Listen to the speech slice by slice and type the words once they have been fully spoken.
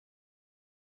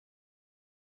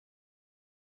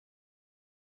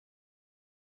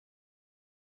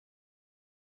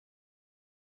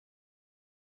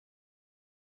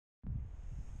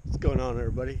What's going on,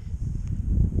 everybody?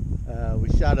 We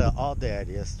shot an Aoudad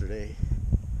yesterday,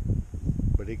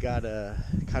 but it got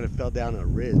kind of fell down a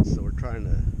ridge, so we're trying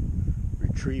to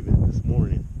retrieve it this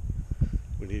morning.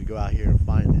 We need to go out here and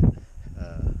find it.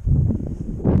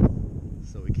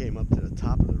 So we came up to the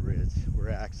top of the ridge. We're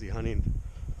actually hunting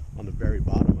on the very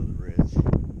bottom of the ridge.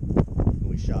 And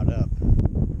we shot up,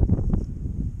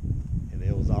 and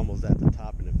it was almost at the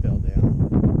top, and it fell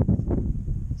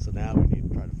down. So now we need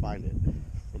to try to find it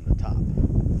from the top.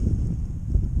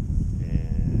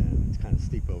 And it's kind of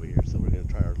steep over here, so we're going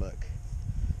to try our luck.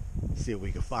 See if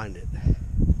we can find it.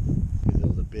 Because it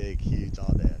was a big, huge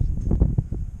Aoudad.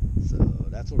 So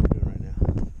that's what we're doing right now.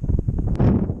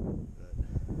 But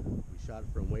we shot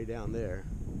it from way down there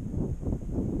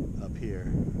up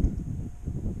here.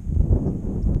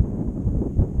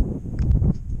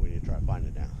 We need to try to find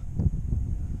it now.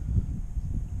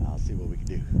 I'll see what we can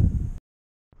do.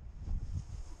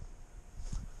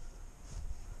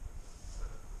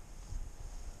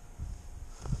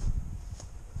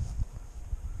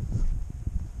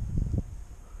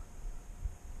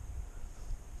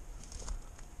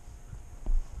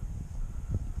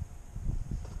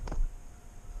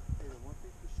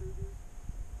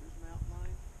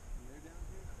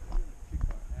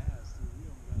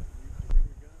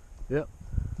 Yep.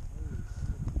 Holy shit,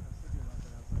 I was thinking about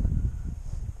that. I was like, I can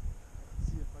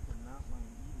see a fucking mountain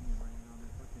lion eating me right now.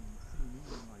 They fucking see me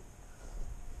and like,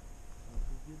 oh,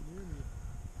 he's getting near me.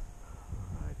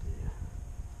 Alright, dude.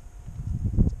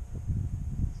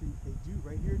 See, they do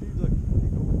right here, dude. Look,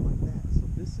 they go in like that. So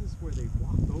this is where they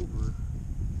walked over.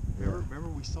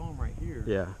 Remember we saw them right here.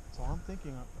 Yeah. So I'm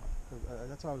thinking,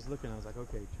 that's why I was looking. I was like,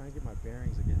 okay, trying to get my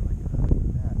bearings again, like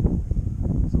that.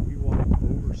 So we walked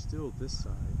over still this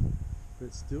side. But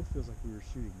it still feels like we were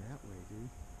shooting that way, dude.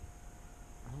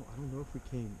 I don't know if we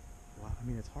came. Wow, I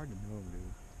mean, it's hard to know, dude.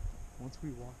 Once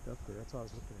we walked up there, that's why I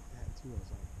was looking at that too. I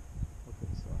was like, okay,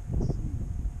 so I can see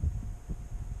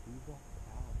we walked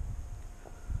out.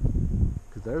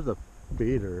 Because there's a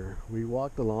feeder. We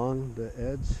walked along the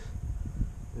edge,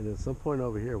 and at some point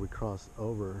over here we crossed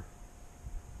over,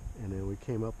 and then we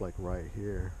came up like right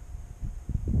here.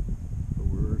 But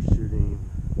we were shooting,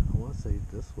 I want to say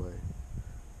this way.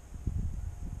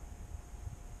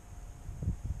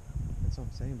 That's what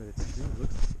I'm saying, but it still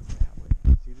looks like it's that way.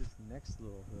 See this next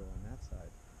little hill on that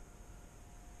side,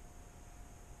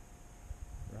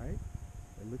 right?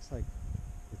 It looks like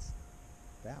it's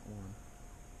that one.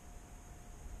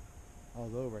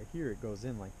 Although right here it goes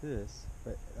in like this,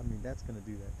 but I mean that's gonna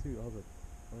do that too. Over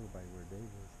by where Dave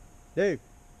is. Dave.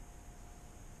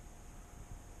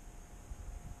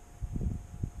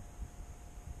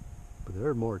 But there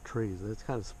are more trees. It's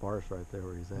kind of sparse right there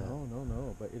where he's at.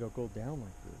 No, but it'll go down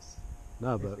like this.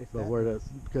 No, but where the,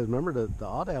 because remember the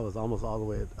Aoudad was almost all the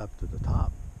way up to the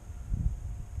top,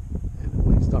 and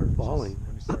when he started falling,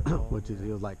 which is,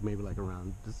 it was like maybe like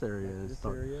around this area, and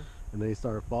then he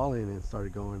started falling and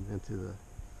started going into the.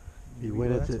 He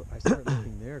went into. I started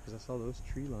looking there because I saw those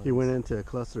tree lines. He went into a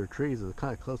cluster of trees. It was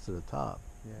kind of close to the top,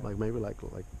 yeah. like maybe like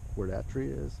where that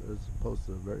tree is, as opposed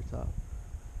to the very top.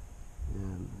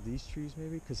 And these trees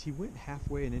maybe, because he went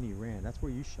halfway and then he ran. That's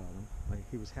where you shot him. Like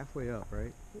he was halfway up,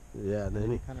 right? Yeah, and then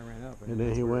he kind of ran up. And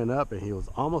then he went up, and he was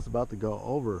almost about to go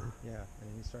over. Yeah, and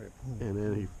then he started. Boom, and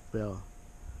then he fell.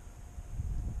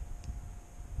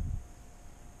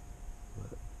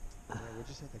 But, yeah, we'll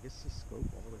just have to, I guess, just scope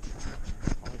all the way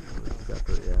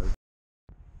down.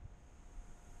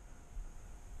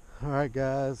 All right,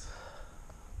 guys.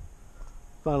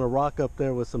 Found a rock up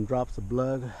there with some drops of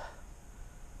blood.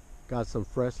 Got some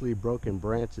freshly broken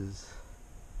branches.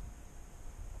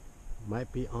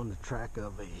 Might be on the track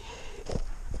of a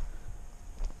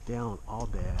down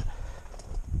Aoudad.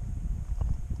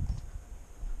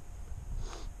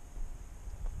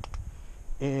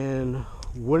 And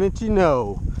wouldn't you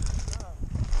know,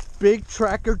 Big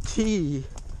Tracker T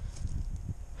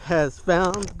has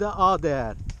found the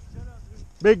Aoudad.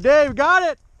 Big Dave got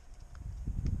it.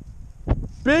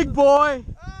 Big boy.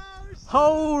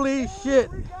 Holy shit.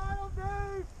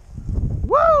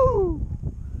 Woo!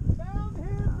 Found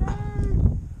him,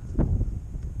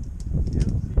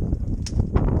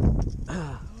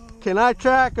 Dave! Can I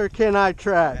track or can I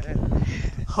track?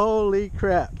 Holy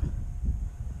crap.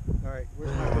 Alright,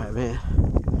 where's my Alright, man.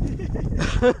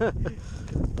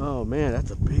 Oh man,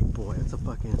 that's a big boy. That's a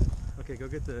fucking. Okay, go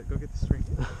get the string.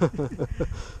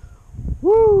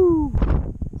 Woo!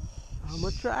 I'm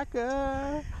a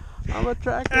tracker. I'm a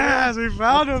tracker. Yes, we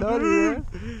found him, dude.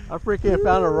 I freaking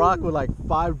found a rock with like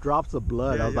 5 drops of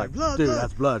blood. Yeah, I was yeah, like, blood, dude, blood.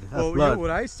 that's blood. That's Well, blood. you know,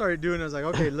 what I started doing, I was like,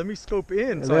 okay, let me scope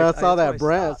in. And So then I saw that that's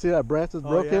branch. why I stopped. See that branch is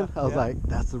broken? yeah, I was yeah. like,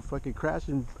 that's the fucking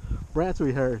crashing branch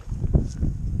we heard.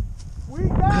 We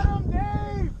got him,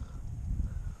 Dave!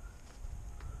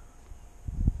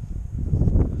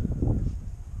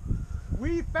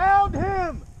 We found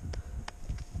him!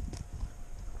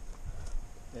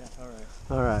 Yeah, alright.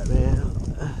 Alright, man.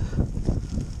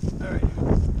 Alright.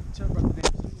 Tell about the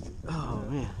damn shit. Oh,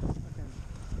 man.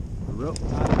 Rope. Tie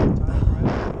him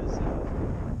right up his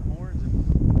horns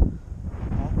and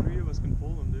all 3 of us can pull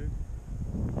him, dude.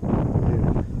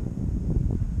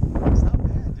 It's not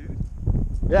bad, dude.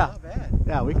 Yeah. It's not bad.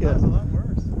 Yeah, we That was a could lot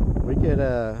worse.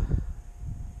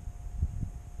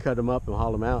 cut him up and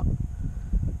haul him out.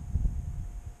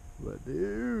 But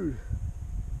dude,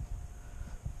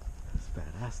 it's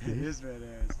badass, It dude. is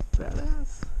badass.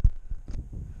 Badass.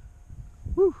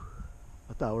 Woo.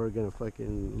 I thought we were gonna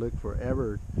fucking look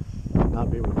forever,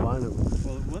 not be able to find him.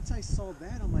 Well, once I saw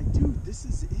that, I'm like, dude, this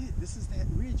is it. This is that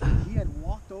ridge. He had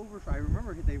walked over. I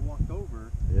remember they walked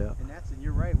over. Yeah. And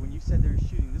you're right. When you said they were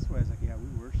shooting this way, I was like, yeah, we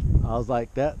were shooting. I was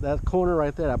like, that corner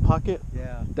right there, that pocket,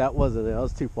 Yeah. that wasn't it. That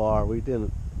was too far. We're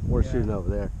Yeah. shooting over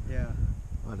there. Yeah.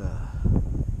 But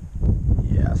yes.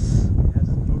 Yes.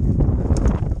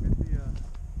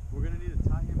 We're gonna need to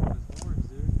tie him on his horns,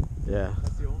 dude. Yeah.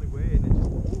 That's the only way, and then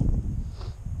just pull him.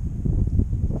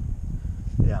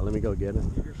 Yeah. Let me go get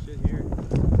him. Leave your shit here.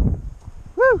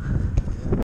 Woo!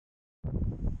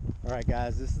 All right,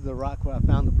 guys. This is the rock where I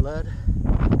found the blood.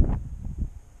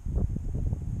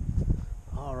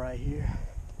 All right here.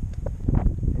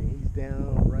 And he's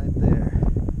down right there.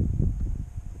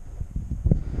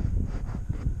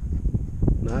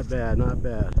 Not bad, not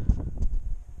bad.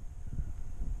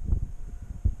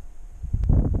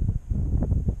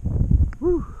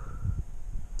 Woo!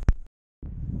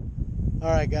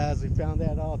 Alright guys, we found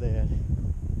that all dead.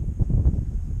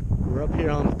 We're up here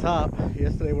on the top.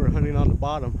 Yesterday we were hunting on the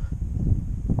bottom.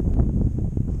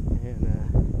 And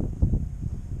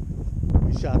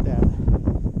we shot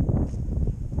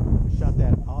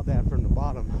all that from the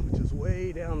bottom, which is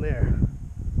way down there.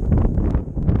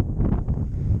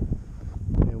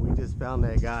 Just found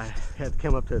that guy. Had to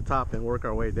come up to the top and work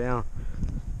our way down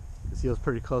because he was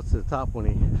pretty close to the top when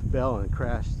he fell and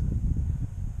crashed.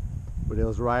 But it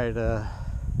was right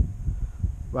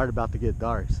about to get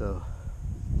dark, so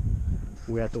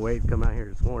we had to wait and come out here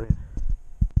this morning.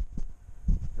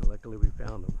 And luckily we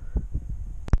found him.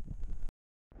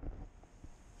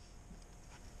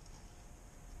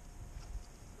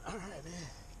 All right, man.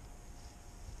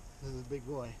 This is a big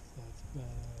boy. That's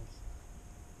badass.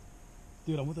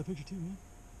 Dude, I want that picture too, man.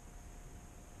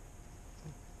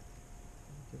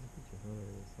 Take a picture. Oh, there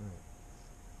it is. All right.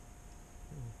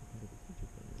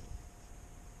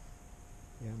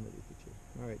 Yeah, I'm ready to picture.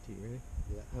 All right, T, ready?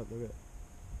 Yeah. Oh, look at it.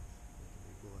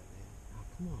 Big boy, man. Oh,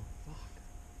 come on. Fuck.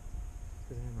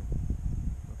 Get the hammer.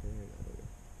 Okay, there you go. There you go.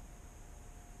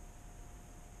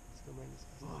 Let's go, man.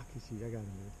 Fuck, you see, I got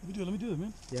him, man. Let me do it,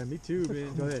 man. Yeah, me too,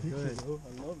 man. Go ahead, go ahead. I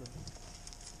love it.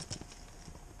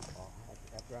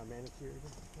 After I manicure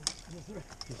again. Yes, sir.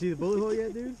 You see the bullet hole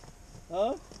yet, dude?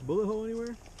 Huh? Bullet hole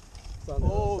anywhere?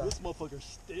 Oh, this motherfucker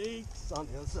stinks. It's on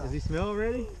the other side. Does he smell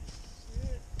already?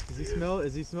 Does he smell?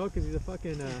 Does he smell? Cause he's a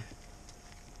fucking. Oh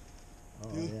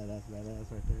yeah, that's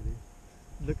badass right there, dude.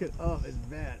 Look at it's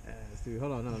badass, dude.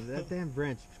 Hold on, no, that damn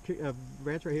branch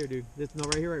right here, dude. This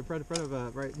right here, right in front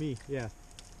of right me. Yeah,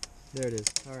 there it is.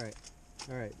 All right,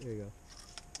 there you go. All right, there we go.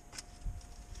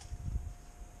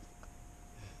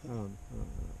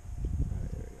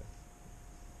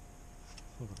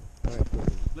 Hold on. All right,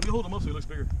 Let me hold him up so he looks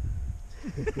bigger.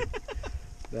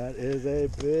 That is a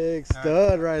big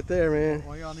stud right there, man.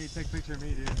 Well, y'all need to take a picture of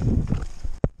me, dude.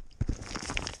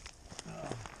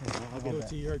 I'll get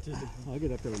to your artistic. I'll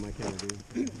get up there with my camera,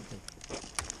 dude.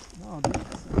 No, dude.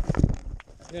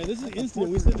 Yeah, this is instant.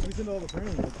 We send all the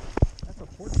friends. That's a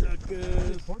portrait.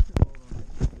 That's a portrait all on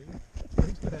it,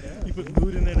 dude. You put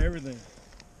mood in there and everything.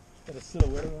 Got a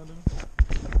silhouette around him.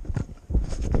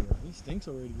 He stinks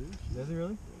already, dude. Does he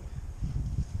really?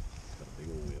 Got a big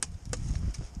old whip.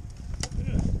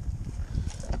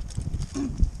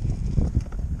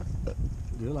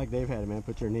 Do it like Dave had it, man.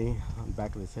 Put your knee on the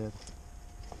back of his head.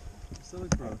 So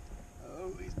look, bro.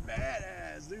 Oh, he's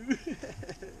badass, dude.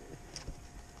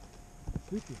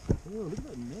 Look at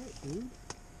that net, dude.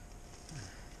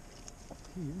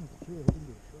 Gee, you have to chill. Look at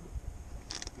this.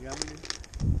 You got me, dude?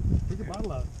 Take your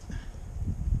bottle out.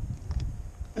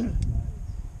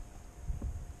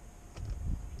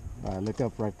 All right, look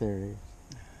up right there, dude.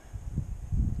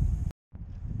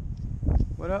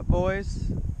 What up,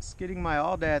 boys? Just getting my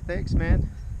Aoudad. Thanks, man.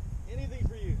 Anything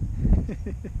for you.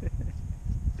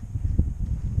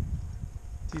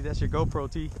 T, that's your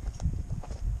GoPro, T.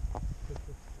 Alright.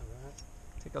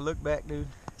 Take a look back, dude.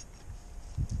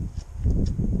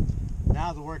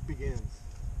 Now the work begins.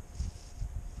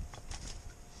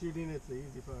 Shooting it's the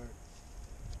easy part.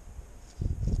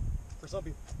 For some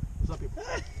people. For some people.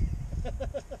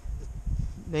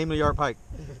 Namely our pike.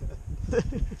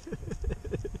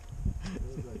 It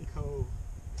was a co-shoot.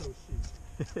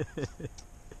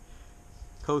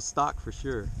 Coast stock for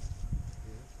sure.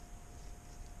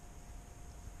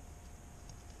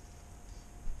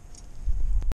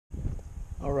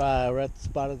 Alright, we're at the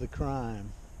spot of the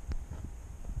crime.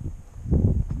 It's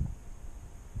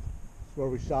where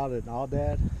we shot it in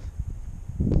Aoudad.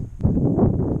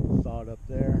 Saw it up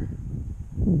there.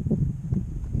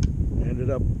 Ended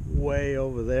up way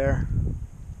over there.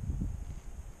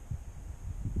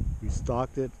 We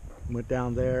stalked it, went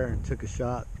down there and took a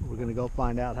shot. We're gonna go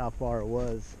find out how far it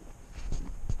was.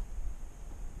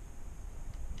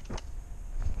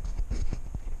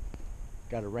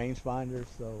 Got a rangefinder,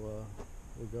 so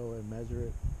we'll go and measure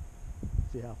it,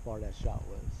 see how far that shot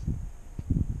was.